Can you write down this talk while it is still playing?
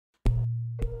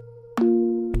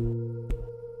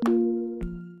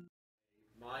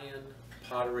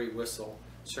Pottery whistle,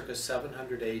 circa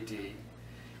 700 AD,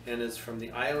 and is from the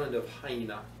island of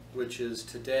Haina, which is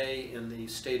today in the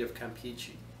state of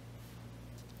Campeche.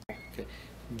 Okay.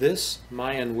 This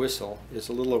Mayan whistle is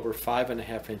a little over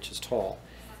 5.5 inches tall,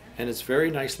 and it's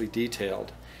very nicely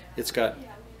detailed. It's got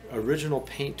original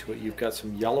paint to it. You've got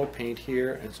some yellow paint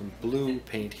here and some blue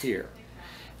paint here.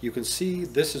 You can see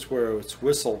this is where its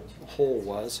whistle hole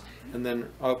was, and then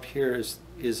up here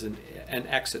is an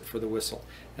exit for the whistle.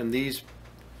 And these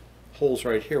holes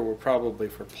right here were probably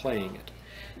for playing it.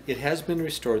 It has been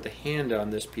restored. The hand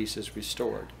on this piece is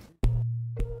restored.